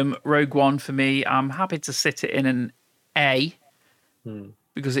think. Rogue One for me, I'm happy to sit it in an A.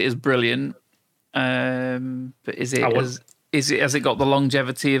 because it is brilliant. But is it has it got the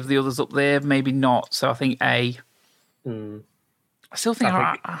longevity of the others up there? Maybe not. So I think A. I still think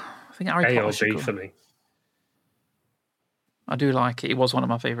I think Harry A Potter or B for me. I do like it. It was one of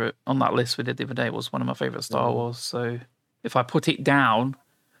my favourite on that list we did the other day. It was one of my favourite Star Wars. So if I put it down,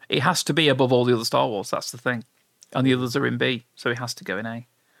 it has to be above all the other Star Wars. That's the thing, and the others are in B, so it has to go in A.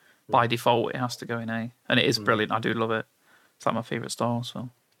 By default, it has to go in A, and it is brilliant. I do love it. It's like my favourite Star Wars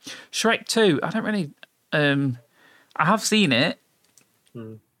film. Shrek 2. I don't really. I have seen it.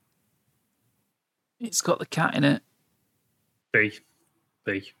 It's got the cat in it. B.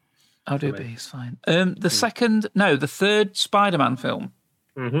 I'll do B. It's fine. The third Spider-Man film.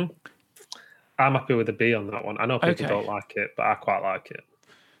 I'm happy with a B on that one. I know people don't like it, but I quite like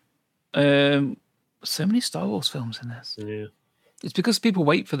it. So many Star Wars films in this. Yeah. It's because people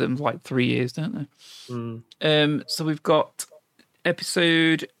wait for them like 3 years, don't they? So we've got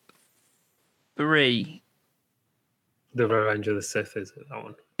episode 3. The Revenge of the Sith, is it, that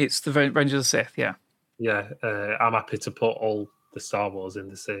one? It's the Revenge of the Sith, yeah. Yeah, I'm happy to put all the Star Wars in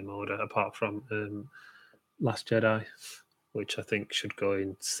the same order, apart from Last Jedi, which I think should go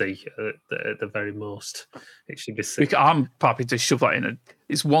in C at the very most. It should be C. I'm happy to shove that in.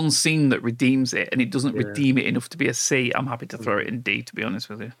 It's one scene that redeems it, and it doesn't redeem it enough to be a C. I'm happy to throw it in D, to be honest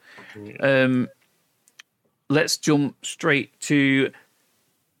with you. Yeah. Let's jump straight to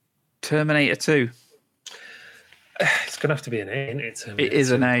Terminator 2. It's going to have to be an A, isn't it? It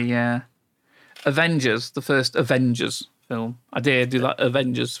is an A, yeah. Avengers, the first Avengers film. I dare do that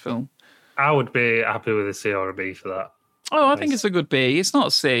Avengers film. I would be happy with a C or a B for that. Oh, I think it's a good B. It's not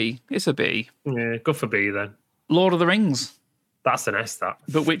a C. It's a B. Yeah, go for B then. Lord of the Rings. That's an S, that.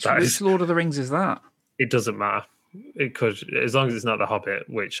 But which Lord of the Rings is that? It doesn't matter. It could, as long as it's not The Hobbit,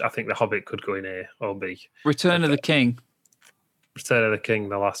 which I think The Hobbit could go in A or B. Return of the King. Return of the King,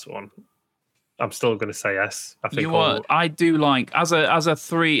 the last one. I'm still going to say S. I think I do like as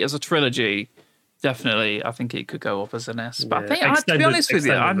a trilogy. Definitely, I think it could go up as an S. But I think, to be honest with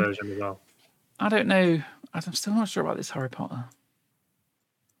you, I don't know. I'm still not sure about this Harry Potter.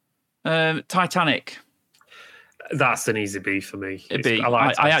 Titanic. That's an easy B for me. B.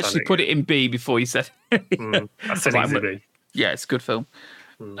 I actually put it in B before you said it. That's an easy B. Yeah, it's a good film.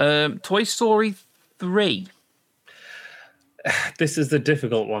 Toy Story 3. This is the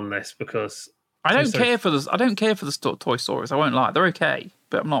difficult one, because I don't care for this. I don't care for the Toy Stories. I won't lie. They're okay,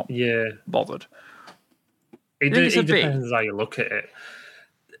 but I'm not bothered. It depends how you look at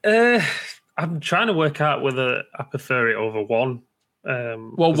it. I'm trying to work out whether I prefer it over 1.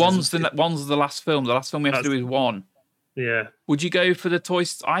 One's the last film. The last film we have to do is 1. Yeah. Would you go for the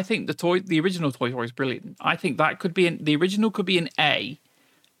toys? I think the original Toy Story is brilliant. I think that could be the original could be an A,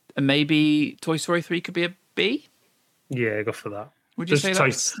 and maybe Toy Story 3 could be a B. Yeah, go for that. Would you say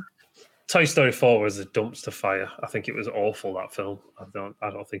that? Toy Story 4 was a dumpster fire. I think it was awful, that film. I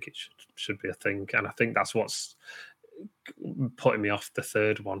don't think it should be a thing, and I think that's what's putting me off the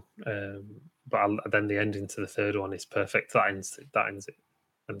third one. But then the ending to the third one is perfect. That ends it,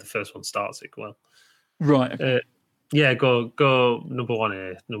 and the first one starts it well. Right. Okay. Go number 1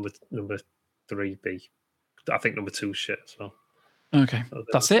 A, number 3 B. I think number 2 is shit as well. Okay, so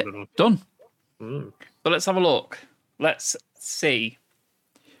that's it. Done. But let's have a look. Let's see.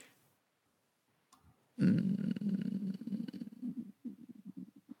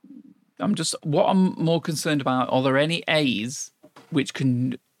 What I'm more concerned about, are there any A's which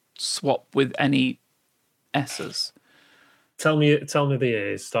can swap with any S's? Tell me the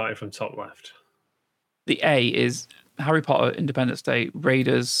A's, starting from top left. The A is Harry Potter, Independence Day,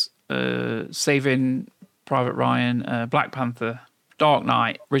 Raiders, Saving Private Ryan, Black Panther, Dark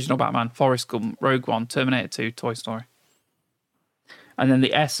Knight, Original Batman, Forrest Gump, Rogue One, Terminator 2, Toy Story. And then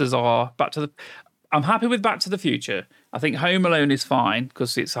the S's are I'm happy with Back to the Future. I think Home Alone is fine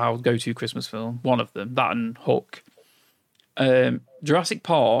because it's our go-to Christmas film. One of them, that and Hook. Jurassic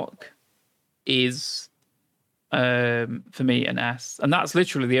Park is, for me, an S. And that's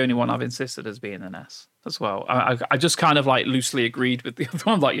literally the only one I've insisted as being an S as well. I just kind of like loosely agreed with the other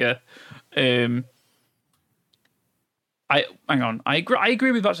one. Like, yeah. I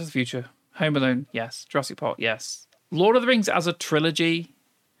agree with Back to the Future. Home Alone, yes. Jurassic Park, yes. Lord of the Rings as a trilogy.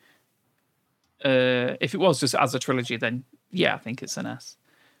 If it was just as a trilogy, then yeah, I think it's an S.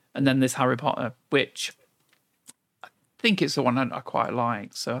 And then there's Harry Potter, which I think it's the one I quite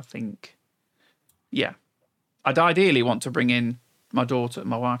like. So I think, yeah, I'd ideally want to bring in my daughter and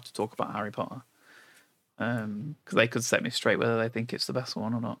my wife to talk about Harry Potter, because they could set me straight whether they think it's the best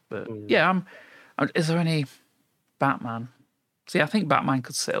one or not. But yeah, is there any Batman? See, I think Batman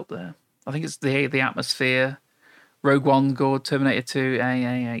could sit up there. I think it's the atmosphere Rogue One good, Terminator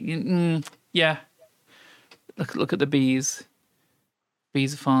 2, yeah. Look at the B's.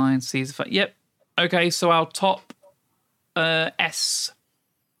 B's are fine, C's are fine. Yep. Okay, so our top S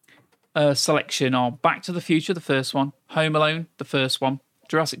selection are Back to the Future, the first one, Home Alone, the first one,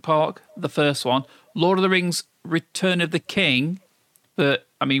 Jurassic Park, the first one, Lord of the Rings, Return of the King, but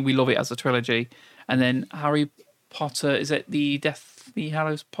I mean we love it as a trilogy, and then Harry Potter, is it the Deathly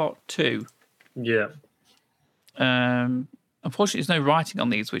Hallows Part 2? Yeah. Unfortunately, there's no writing on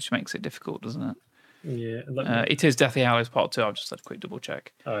these, which makes it difficult, doesn't it? Yeah. It is Deathly Hallows Part 2. I've just had a quick double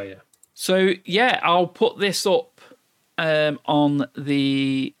check. Oh, yeah. So, yeah, I'll put this up on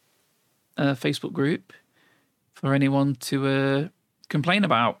the Facebook group for anyone to complain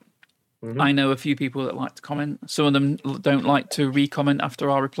about. Mm-hmm. I know a few people that like to comment. Some of them don't like to re-comment after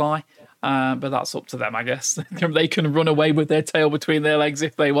our reply, but that's up to them, I guess. They can run away with their tail between their legs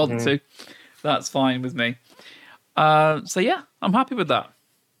if they want to. That's fine with me. So, yeah, I'm happy with that.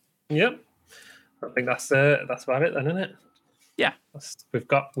 Yep. I think that's about it then, isn't it? Yeah. We've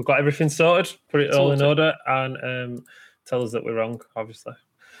got everything sorted, put it all in order, and tell us that we're wrong, obviously.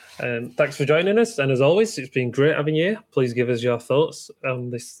 Thanks for joining us, and as always, it's been great having you here. Please give us your thoughts on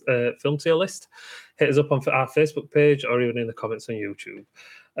this film tier list. Hit us up on our Facebook page or even in the comments on YouTube.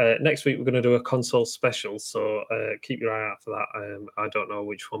 Next week, we're going to do a console special, so keep your eye out for that. I don't know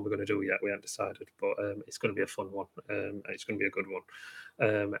which one we're going to do yet. We haven't decided, but it's going to be a fun one. It's going to be a good one.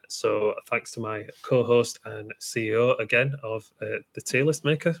 So thanks to my co-host and CEO again of the Tier List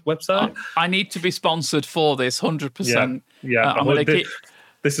Maker website. I need to be sponsored for this, 100%. Yeah. I'm going to keep...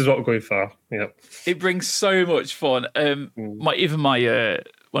 This is what we're going for. Yeah. It brings so much fun.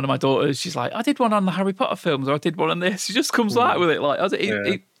 One of my daughters, she's like, I did one on the Harry Potter films, or I did one on this. She just comes out with it.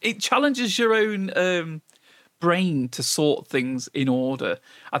 It challenges your own brain to sort things in order.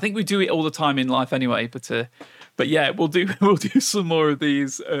 I think we do it all the time in life anyway, but yeah, we'll do some more of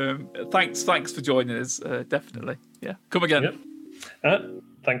these. Thanks for joining us. Definitely. Yeah. Come again. Yep.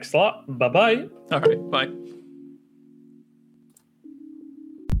 Thanks a lot. Bye-bye. All right. Bye.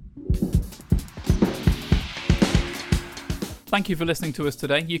 Thank you for listening to us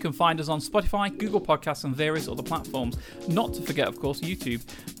today. You can find us on Spotify, Google Podcasts, and various other platforms. Not to forget, of course, YouTube.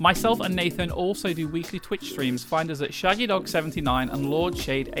 Myself and Nathan also do weekly Twitch streams. Find us at ShaggyDog79 and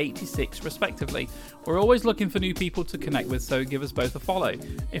LordShade86, respectively. We're always looking for new people to connect with, so give us both a follow,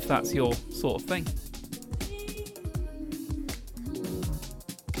 if that's your sort of thing.